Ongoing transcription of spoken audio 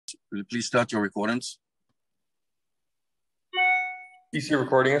will you please start your recordings? PC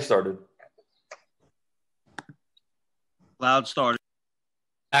recording has started. Loud started.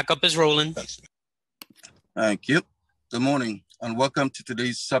 Backup is rolling. Thank you. Good morning and welcome to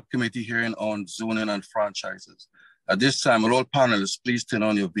today's subcommittee hearing on zoning and franchises. At this time, will all panelists please turn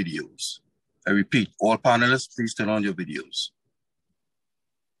on your videos? I repeat, all panelists, please turn on your videos.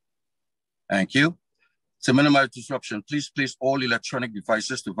 Thank you. To minimize disruption, please place all electronic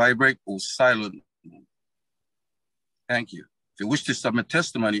devices to vibrate or silent mode. Thank you. If you wish to submit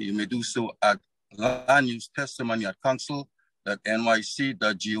testimony, you may do so at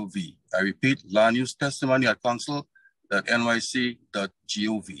landusetestimony@council.nyc.gov. I repeat,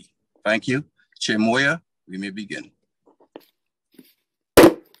 landusetestimony@council.nyc.gov. Thank you. Chair Moya, we may begin.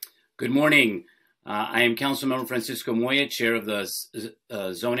 Good morning. I am Councilmember Francisco Moya, Chair of the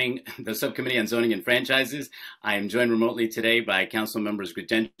Subcommittee on Zoning and Franchises. I am joined remotely today by Council Members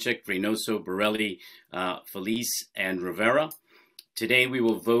Grudenchik, Reynoso, Borelli, Felice, and Rivera. Today we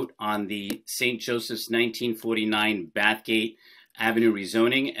will vote on the St. Joseph's 1949 Bathgate Avenue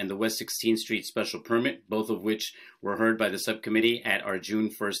rezoning and the West 16th Street special permit, both of which were heard by the subcommittee at our June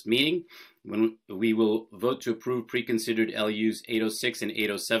 1st meeting. When we will vote to approve preconsidered LUs 806 and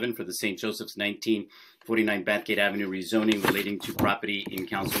 807 for the St. Joseph's 1949 Bathgate Avenue rezoning relating to property in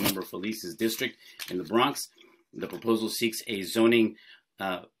Councilmember Felice's district in the Bronx. The proposal seeks a zoning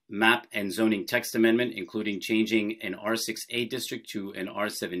map and zoning text amendment, including changing an R6A district to an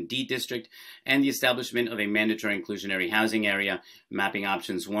R7D district, and the establishment of a mandatory inclusionary housing area, mapping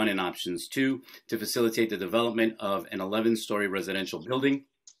options 1 and options 2, to facilitate the development of an 11-story residential building,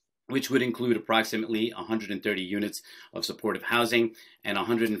 which would include approximately 130 units of supportive housing and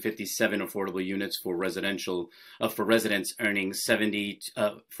 157 affordable units for residents earning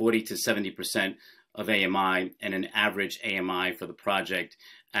 40 to 70% of AMI, and an average AMI for the project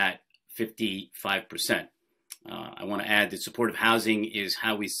at 55%. I want to add that supportive housing is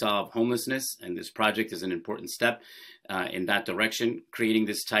how we solve homelessness, and this project is an important step in that direction. Creating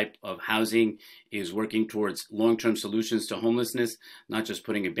this type of housing is working towards long-term solutions to homelessness, not just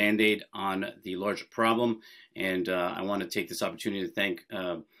putting a Band-Aid on the larger problem. And I want to take this opportunity to thank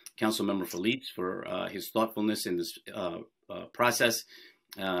Councilmember Felice for his thoughtfulness in this process.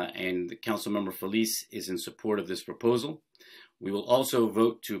 And Councilmember Felice is in support of this proposal. We will also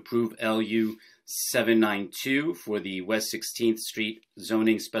vote to approve LU 792 for the West 16th Street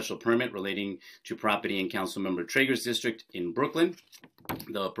zoning special permit relating to property in Councilmember Traeger's district in Brooklyn.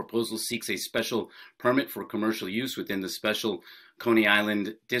 The proposal seeks a special permit for commercial use within the special Coney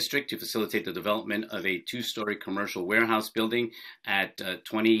Island district to facilitate the development of a 2-story commercial warehouse building at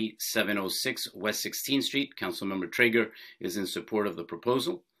 2706 West 16th Street. Councilmember Traeger is in support of the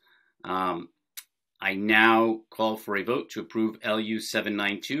proposal. I now call for a vote to approve LU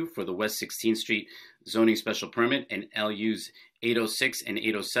 792 for the West 16th Street zoning special permit and LUs 806 and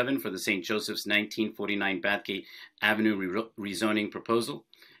 807 for the St. Joseph's 1949 Bathgate Avenue rezoning proposal.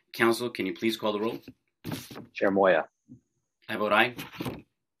 Council, can you please call the roll? Chair Moya. I vote aye.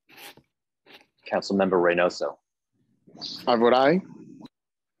 Councilmember Reynoso. I vote aye.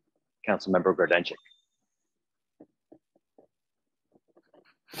 Councilmember Grudenchik.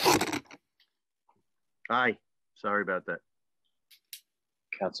 Aye. Sorry about that.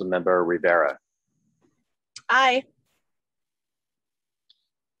 Councilmember Rivera. Aye.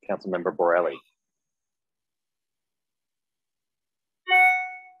 Councilmember Borelli.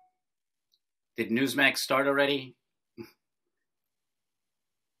 Did Newsmax start already?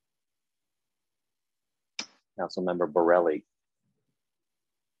 Councilmember Borelli.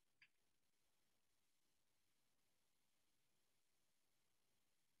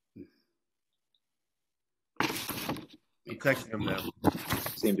 Text him now.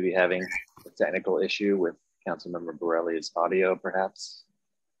 Seem to be having a technical issue with Councilmember Borelli's audio, perhaps.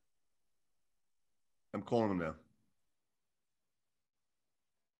 I'm calling him now.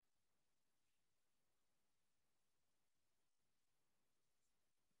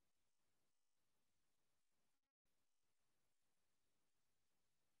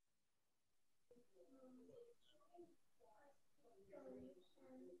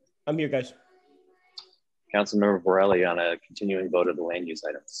 I'm here, guys. Councilmember Borelli on a continuing vote of the land use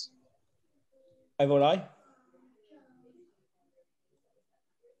items. I vote aye.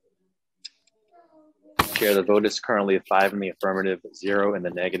 Chair, the vote is currently 5 in the affirmative, 0 in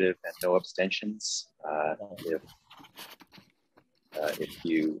the negative, and no abstentions. If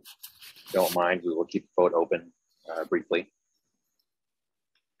you don't mind, we will keep the vote open briefly.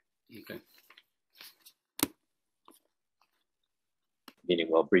 Okay.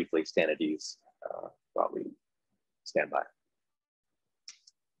 Meeting will briefly stand at ease while we stand by.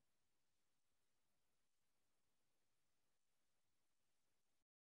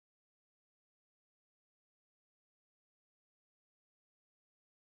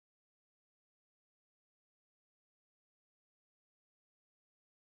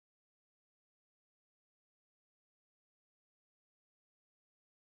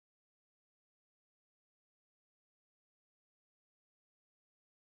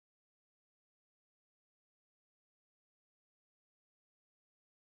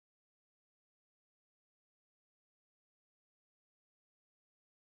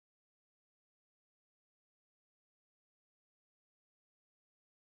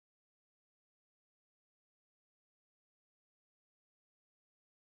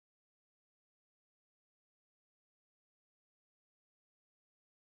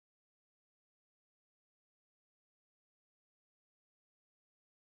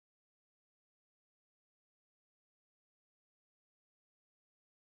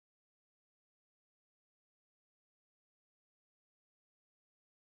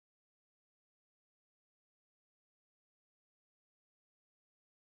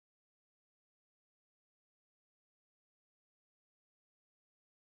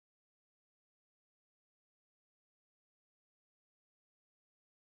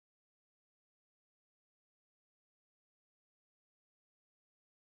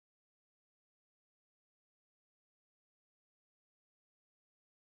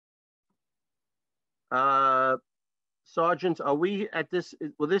 Sergeant, are we at this,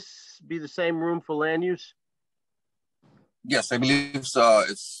 will this be the same room for land use? Yes, I believe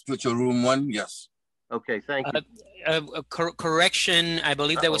it's virtual room 1. Yes. Okay, thank you. Correction, I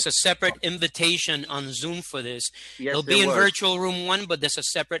believe there was a separate invitation on Zoom for this. Yes, It'll be in virtual room 1, but there's a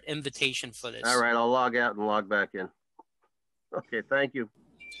separate invitation for this. All right, I'll log out and log back in. Okay, thank you.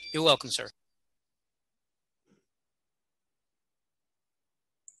 You're welcome, sir.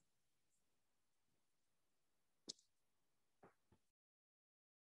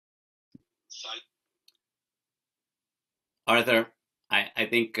 Arthur, I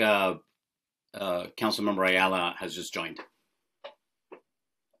think Councilmember Ayala has just joined.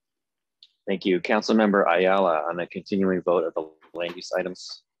 Thank you. Councilmember Ayala on a continuing vote of the land use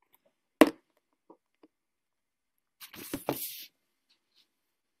items.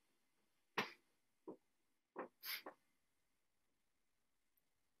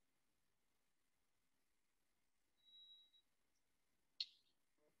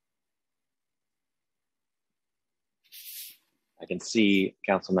 I can see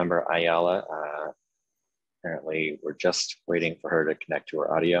Councilmember Ayala. Apparently, we're just waiting for her to connect to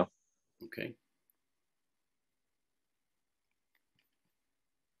her audio. Okay.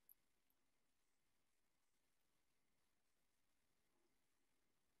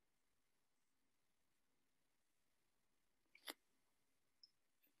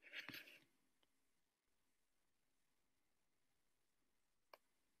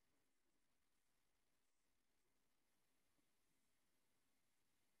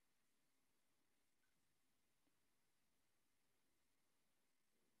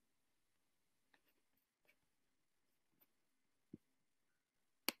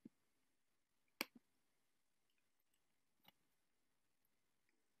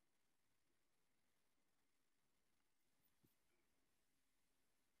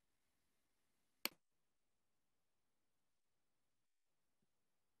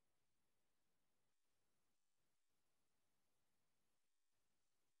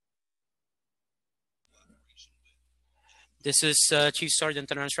 This is Chief Sergeant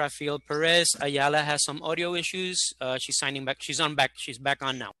Terence Rafael Perez. Ayala has some audio issues. She's signing back. She's back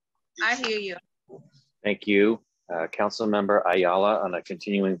on now. I hear you. Thank you. Councilmember Ayala on a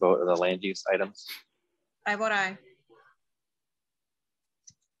continuing vote of the land use items. I vote aye.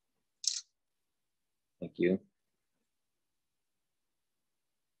 Thank you.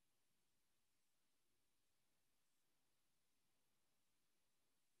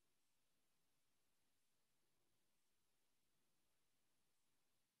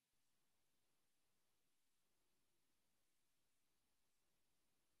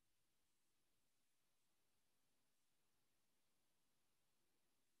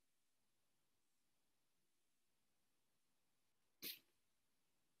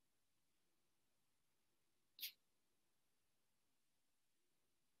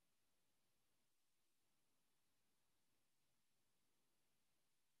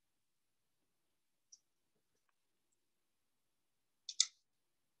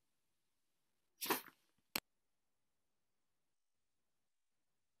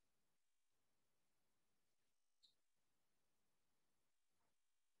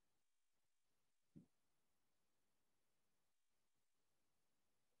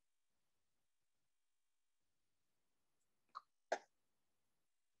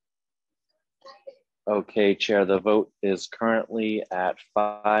 Okay, Chair, the vote is currently at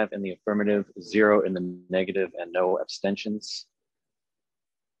 5 in the affirmative, 0 in the negative, and no abstentions.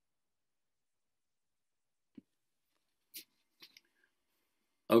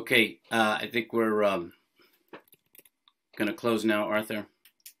 Okay, I think we're going to close now, Arthur.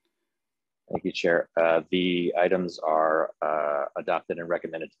 Thank you, Chair. The items are adopted and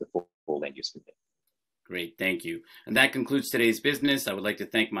recommended to the full land use committee. Great, thank you. And that concludes today's business. I would like to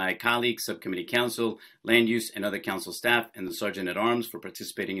thank my colleagues, subcommittee counsel, land use, and other council staff, and the Sergeant at Arms for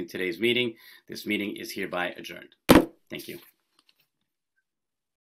participating in today's meeting. This meeting is hereby adjourned. Thank you.